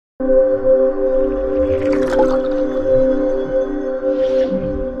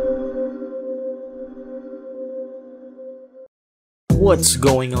What's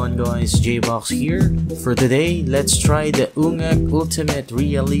going on, guys? JBOX here. For today, let's try the Ungak Ultimate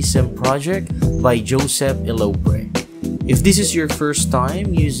Realism project by Joseph Elopre. If this is your first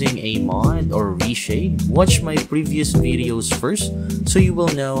time using a mod or reshade, watch my previous videos first so you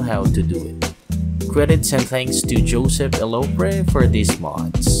will know how to do it. Credits and thanks to Joseph Elopre for these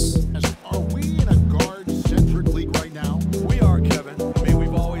mods. Are we in a guard-centric league right now? We are, Kevin. I mean,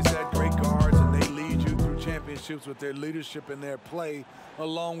 we've always had great guards, and they lead you through championships with their leadership and their play,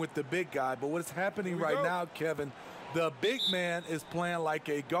 along with the big guy. But what's happening right now, Kevin, the big man is playing like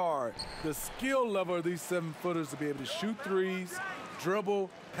a guard. The skill level of these 7-footers to be able to shoot threes, dribble,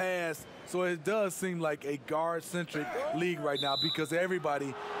 pass. So it does seem like a guard-centric league right now because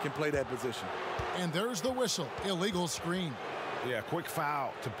everybody can play that position. And there's the whistle. Illegal screen. Yeah, quick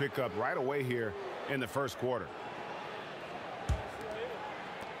foul to pick up right away here in the first quarter.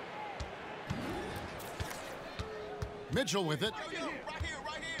 Mitchell with it.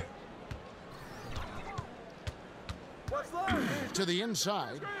 To the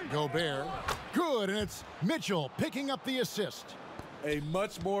inside. Gobert. Good, and it's Mitchell picking up the assist. A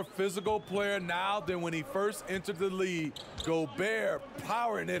much more physical player now than when he first entered the league. Gobert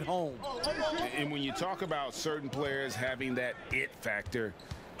powering it home. And when you talk about certain players having that it factor,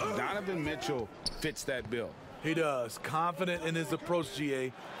 Donovan Mitchell fits that bill. He does. Confident in his approach,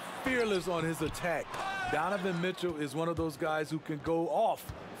 GA. Fearless on his attack. Donovan Mitchell is one of those guys who can go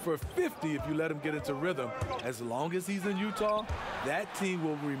off for 50 if you let him get into rhythm. As long as he's in Utah, that team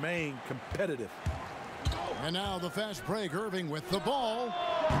will remain competitive. And now the fast break. Irving with the ball.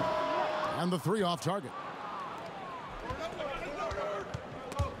 And the three off target.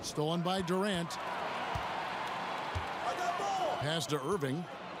 Stolen by Durant. Pass to Irving.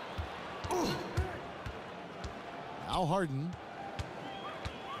 Now Harden.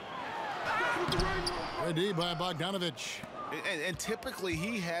 Ready by Bogdanovich. And typically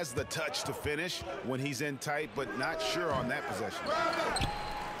he has the touch to finish when he's in tight, but not sure on that possession.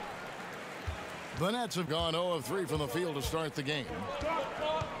 The Nets have gone 0 of 3 from the field to start the game.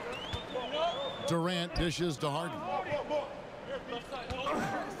 Durant dishes to Harden.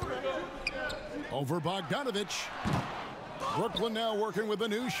 Over Bogdanovich. Brooklyn now working with a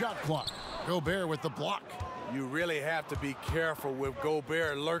new shot clock. Gobert with the block. You really have to be careful with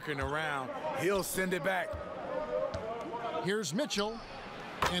Gobert lurking around. He'll send it back. Here's Mitchell,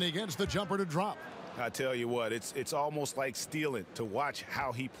 and he gets the jumper to drop. I tell you what, it's almost like stealing to watch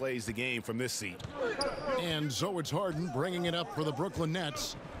how he plays the game from this seat. And so it's Harden bringing it up for the Brooklyn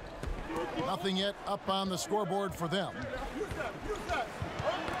Nets. Nothing yet up on the scoreboard for them.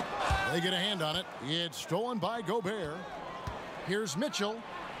 They get a hand on it. It's stolen by Gobert. Here's Mitchell,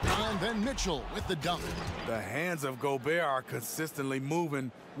 and then Mitchell with the dunk. The hands of Gobert are consistently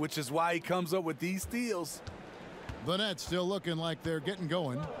moving, which is why he comes up with these steals. The Nets still looking like they're getting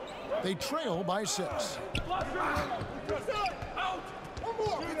going. They trail by 6.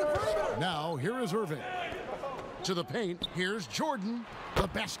 Now, here is Irving. To the paint, here's Jordan. The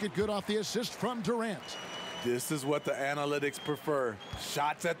basket good off the assist from Durant. This is what the analytics prefer.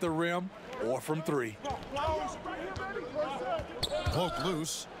 Shots at the rim or from 3. Poke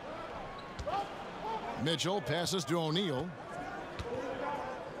loose. Mitchell passes to O'Neal.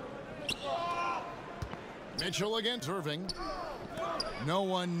 Mitchell against Irving. No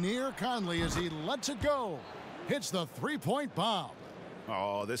one near Conley as he lets it go. Hits the three-point bomb.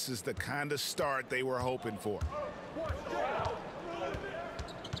 Oh, this is the kind of start they were hoping for.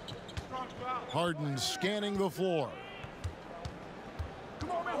 Harden scanning the floor.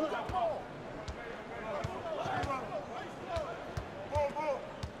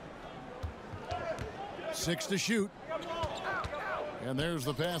 6 to shoot. And there's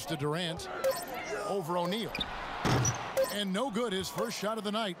the pass to Durant. Over O'Neal. And no good, his first shot of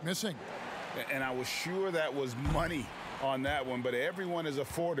the night, missing. And I was sure that was money on that one, but everyone is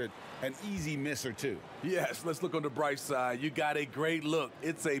afforded an easy miss or two. Yes, let's look on the bright side. You got a great look.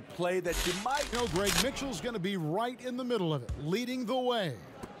 It's a play that you might. You know, Greg, Mitchell's going to be right in the middle of it, leading the way.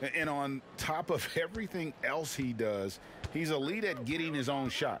 And on top of everything else he does, he's elite at getting his own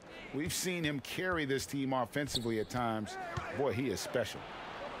shot. We've seen him carry this team offensively at times. Boy, he is special.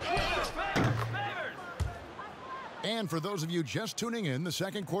 And for those of you just tuning in, the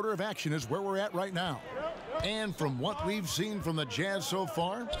second quarter of action is where we're at right now. And from what we've seen from the Jazz so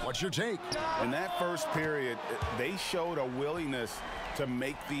far, what's your take? In that first period, they showed a willingness to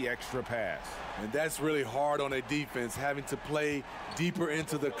make the extra pass. And that's really hard on a defense, having to play deeper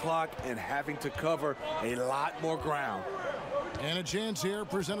into the clock and having to cover a lot more ground. And a chance here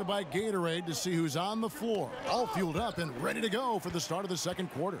presented by Gatorade to see who's on the floor. All fueled up and ready to go for the start of the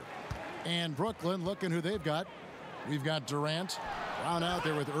second quarter. And Brooklyn looking who they've got. We've got Durant, Brown out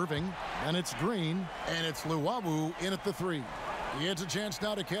there with Irving, and it's Green, and it's Luwawu in at the 3. He gets a chance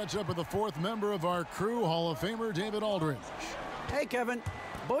now to catch up with the 4th member of our crew, Hall of Famer David Aldridge. Hey, Kevin.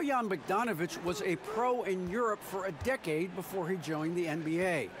 Bojan Bogdanovic was a pro in Europe for a decade before he joined the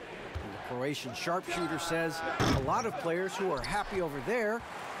NBA. And the Croatian sharpshooter says, a lot of players who are happy over there,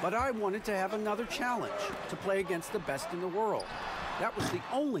 but I wanted to have another challenge, to play against the best in the world. That was the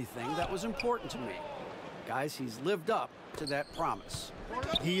only thing that was important to me. Guys, he's lived up to that promise.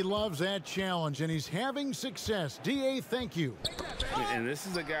 He loves that challenge, and he's having success. D.A., thank you. And this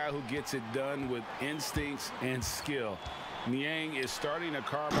is a guy who gets it done with instincts and skill. Niang is starting to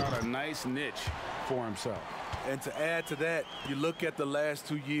carve out a nice niche for himself. And to add to that, you look at the last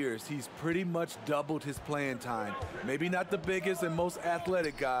 2 years, he's pretty much doubled his playing time. Maybe not the biggest and most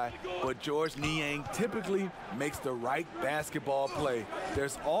athletic guy, but George Niang typically makes the right basketball play.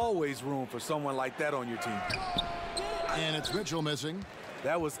 There's always room for someone like that on your team. And it's Mitchell missing.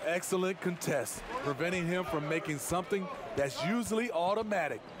 That was excellent contest, preventing him from making something that's usually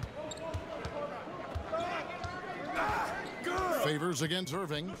automatic. Favors against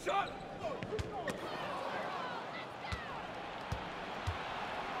Irving.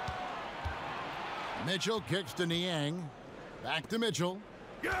 Mitchell kicks to Niang. Back to Mitchell.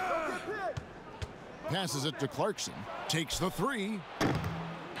 Passes it to Clarkson. Takes the 3.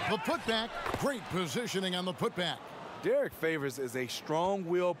 The putback. Great positioning on the putback. Derek Favors is a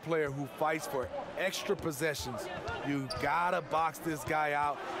strong-willed player who fights for extra possessions. You gotta box this guy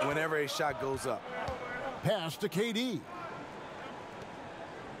out whenever a shot goes up. Pass to KD.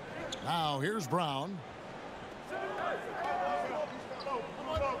 Now here's Brown.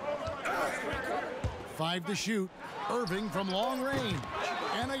 Five to shoot. Irving from long range.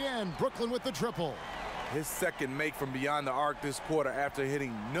 And again, Brooklyn with the triple. His second make from beyond the arc this quarter after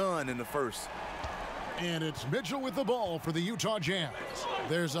hitting none in the first. And it's Mitchell with the ball for the Utah Jazz.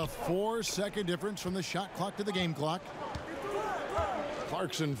 There's a 4-second difference from the shot clock to the game clock.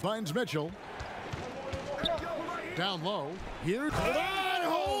 Clarkson finds Mitchell. Down low. Here's...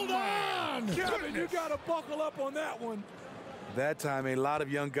 Hold on! Kevin, you gotta buckle up on that one. That time, a lot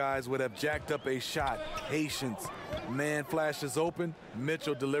of young guys would have jacked up a shot. Patience. Man flashes open.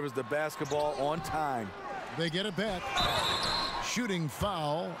 Mitchell delivers the basketball on time. They get it back. Shooting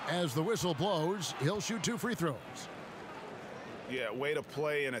foul as the whistle blows. He'll shoot 2 free throws. Yeah, way to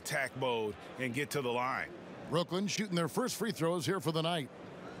play in attack mode and get to the line. Brooklyn shooting their first free throws here for the night.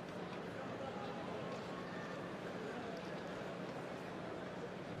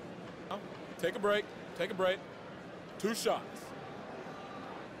 Take a break. Take a break. 2 shots.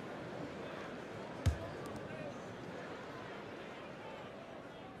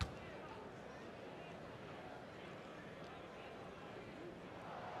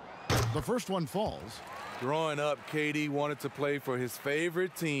 The first one falls. Growing up, KD wanted to play for his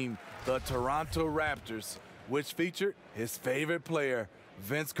favorite team, the Toronto Raptors, which featured his favorite player,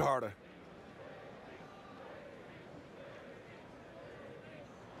 Vince Carter.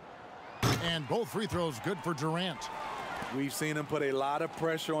 And both free throws good for Durant. We've seen him put a lot of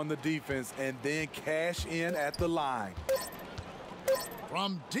pressure on the defense and then cash in at the line.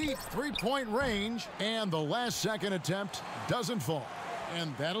 From deep three-point range, and the last second attempt doesn't fall.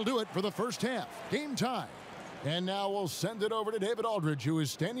 And that'll do it for the first half. Game time. And now we'll send it over to David Aldridge, who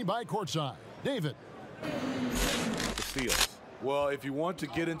is standing by courtside. David. The steals. Well, if you want to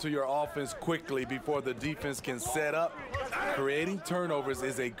get into your offense quickly before the defense can set up, creating turnovers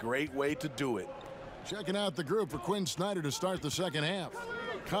is a great way to do it. Checking out the group for Quinn Snyder to start the second half.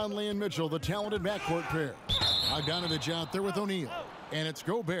 Conley and Mitchell, the talented backcourt pair. Bogdanovic out there with O'Neal. And it's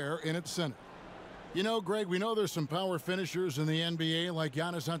Gobert in its center. You know, Greg, we know there's some power finishers in the NBA like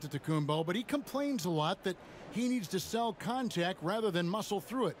Giannis Antetokounmpo, but he complains a lot that he needs to sell contact rather than muscle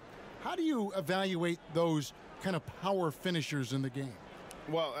through it. How do you evaluate those kind of power finishers in the game?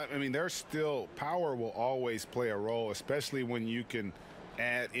 Well, I mean, there's still power will always play a role, especially when you can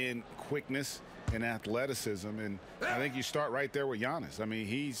add in quickness and athleticism. And I think you start right there with Giannis. I mean,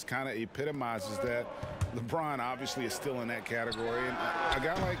 he's kind of epitomizes that. LeBron obviously is still in that category. And a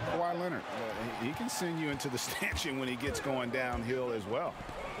guy like Kawhi Leonard, he can send you into the stanchion when he gets going downhill as well.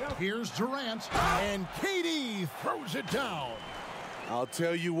 Here's Durant, and KD throws it down. I'll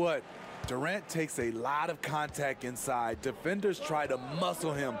tell you what, Durant takes a lot of contact inside. Defenders try to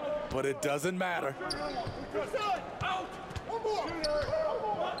muscle him, but it doesn't matter.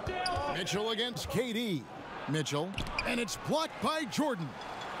 Mitchell against KD. Mitchell, and it's blocked by Jordan.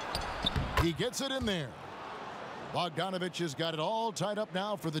 He gets it in there. Bogdanovich has got it all tied up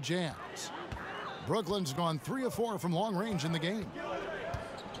now for the Jazz. Brooklyn's gone 3 of 4 from long range in the game.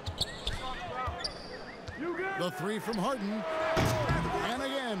 The 3 from Harden. And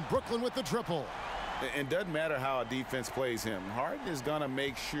again, Brooklyn with the triple. It doesn't matter how a defense plays him. Harden is going to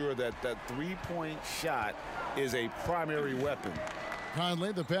make sure that that three-point shot is a primary weapon.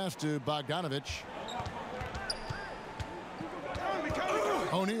 Conley, the pass to Bogdanovich.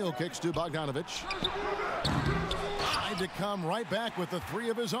 O'Neal kicks to Bogdanovich. Tried to come right back with the 3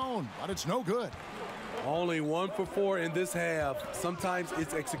 of his own, but it's no good. Only 1 for 4 in this half. Sometimes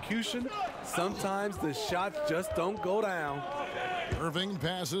it's execution. Sometimes the shots just don't go down. Irving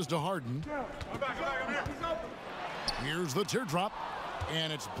passes to Harden. Here's the teardrop,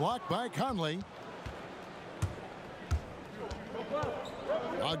 and it's blocked by Conley.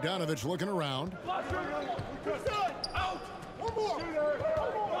 Bogdanovich looking around.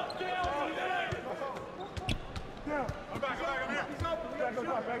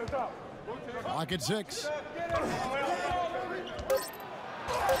 Clock at 6.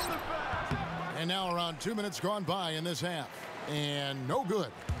 And now around 2 minutes gone by in this half. And no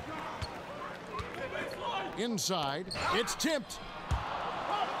good. Inside, it's tipped.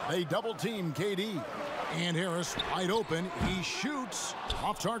 They double team KD. And Harris wide open. He shoots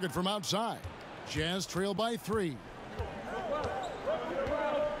off target from outside. Jazz trail by 3.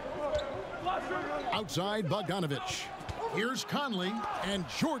 Outside Bogdanovich. Here's Conley, and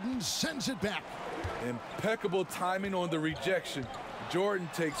Jordan sends it back. Impeccable timing on the rejection. Jordan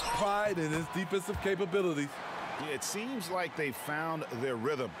takes pride in his defensive capabilities. It seems like they found their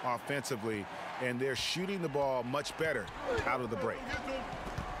rhythm offensively, and they're shooting the ball much better out of the break.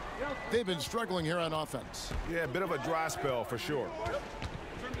 They've been struggling here on offense. Yeah, a bit of a dry spell for sure.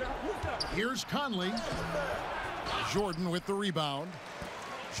 Here's Conley. Jordan with the rebound.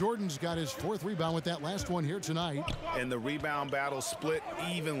 Jordan's got his 4th rebound with that last one here tonight. And the rebound battle split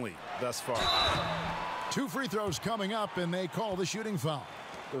evenly thus far. 2 free throws coming up, and they call the shooting foul.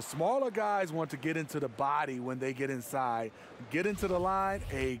 The smaller guys want to get into the body when they get inside. Get into the line,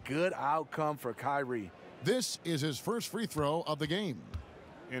 a good outcome for Kyrie. This is his first free throw of the game.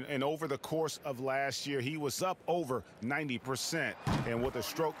 And over the course of last year, he was up over 90%. And with a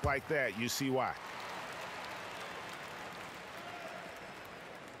stroke like that, you see why.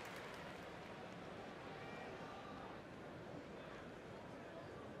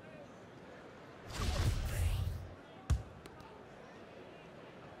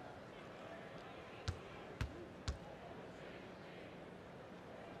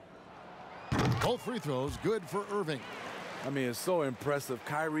 Both free throws good for Irving. I mean, it's so impressive.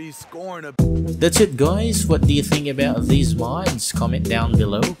 Kyrie scoring a... That's it, guys. What do you think about these mods? Comment down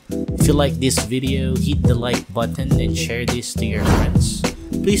below. If you like this video, hit the like button and share this to your friends.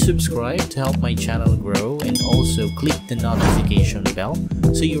 Please subscribe to help my channel grow, and also click the notification bell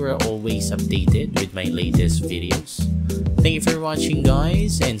so you are always updated with my latest videos. Thank you for watching,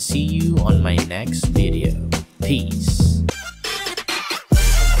 guys, and see you on my next video. Peace.